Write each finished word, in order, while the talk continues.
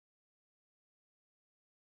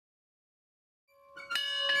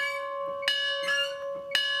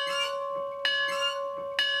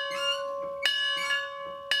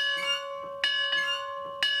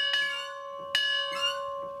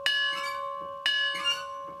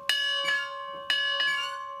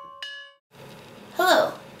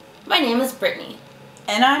name is Brittany.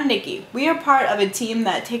 And I'm Nikki. We are part of a team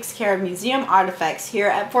that takes care of museum artifacts here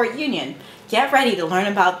at Fort Union. Get ready to learn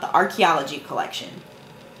about the Archeology collection.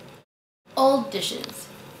 Old dishes,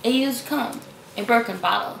 a used comb, a broken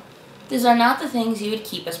bottle. These are not the things you would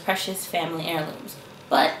keep as precious family heirlooms,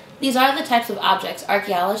 but these are the types of objects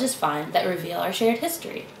archaeologists find that reveal our shared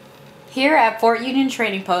history. Here at Fort Union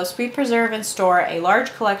Trading Post, we preserve and store a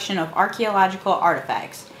large collection of archaeological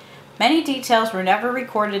artifacts. Many details were never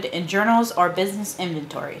recorded in journals or business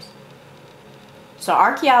inventories. So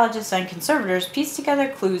archaeologists and conservators piece together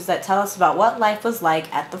clues that tell us about what life was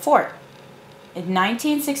like at the fort. In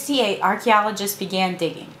 1968, archaeologists began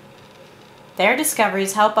digging. Their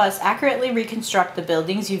discoveries help us accurately reconstruct the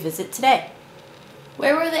buildings you visit today.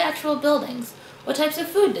 Where were the actual buildings? What types of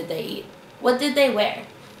food did they eat? What did they wear?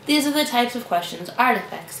 These are the types of questions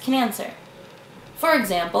artifacts can answer. For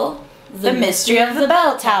example, the mystery of the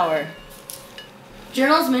bell tower.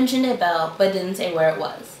 Journals mentioned a bell, but didn't say where it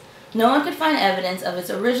was. No one could find evidence of its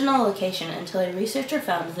original location until a researcher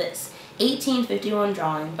found this 1851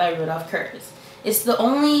 drawing by Rudolf Kurz. It's the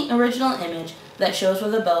only original image that shows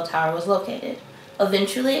where the bell tower was located.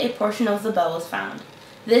 Eventually, a portion of the bell was found.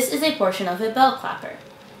 This is a portion of a bell clapper.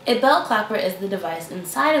 A bell clapper is the device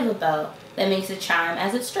inside of a bell that makes a chime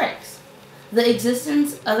as it strikes. The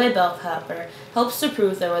existence of a bell clapper helps to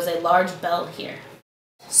prove there was a large bell here.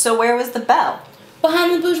 So where was the bell?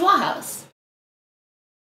 Behind the bourgeois house.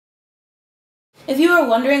 If you are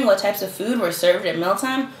wondering what types of food were served at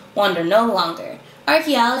mealtime, wonder no longer.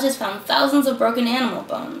 Archaeologists found thousands of broken animal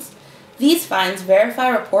bones. These finds verify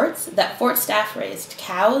reports that fort staff raised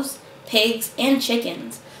cows, pigs, and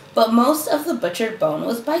chickens, but most of the butchered bone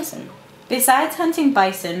was bison. Besides hunting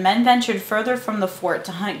bison, men ventured further from the fort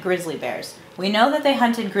to hunt grizzly bears. We know that they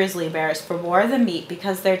hunted grizzly bears for more than meat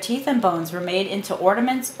because their teeth and bones were made into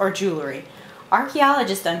ornaments or jewelry.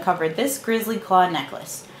 Archaeologists uncovered this grizzly claw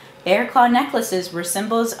necklace. Bear claw necklaces were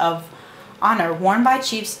symbols of honor worn by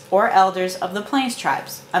chiefs or elders of the Plains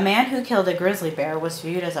tribes. A man who killed a grizzly bear was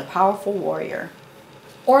viewed as a powerful warrior.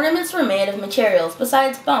 Ornaments were made of materials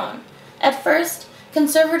besides bone. At first,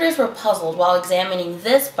 conservators were puzzled while examining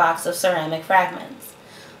this box of ceramic fragments.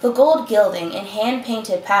 The gold gilding and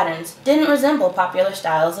hand-painted patterns didn't resemble popular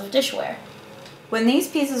styles of dishware. When these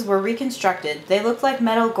pieces were reconstructed, they looked like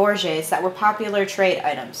metal gorgets that were popular trade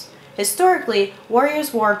items. Historically,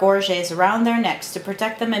 warriors wore gorgets around their necks to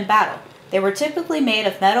protect them in battle. They were typically made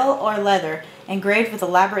of metal or leather, engraved with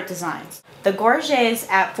elaborate designs. The gorgets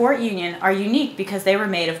at Fort Union are unique because they were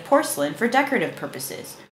made of porcelain for decorative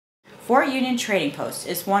purposes. Fort Union Trading Post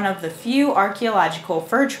is one of the few archaeological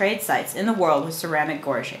fur trade sites in the world with ceramic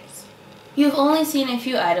gorgets. You've only seen a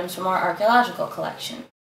few items from our archaeological collection.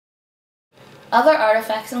 Other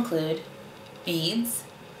artifacts include beads,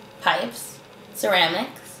 pipes,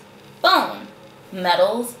 ceramics, bone,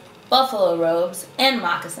 metals, buffalo robes, and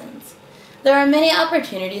moccasins. There are many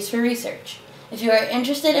opportunities for research. If you are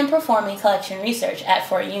interested in performing collection research at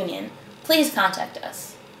Fort Union, please contact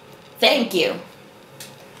us. Thank you.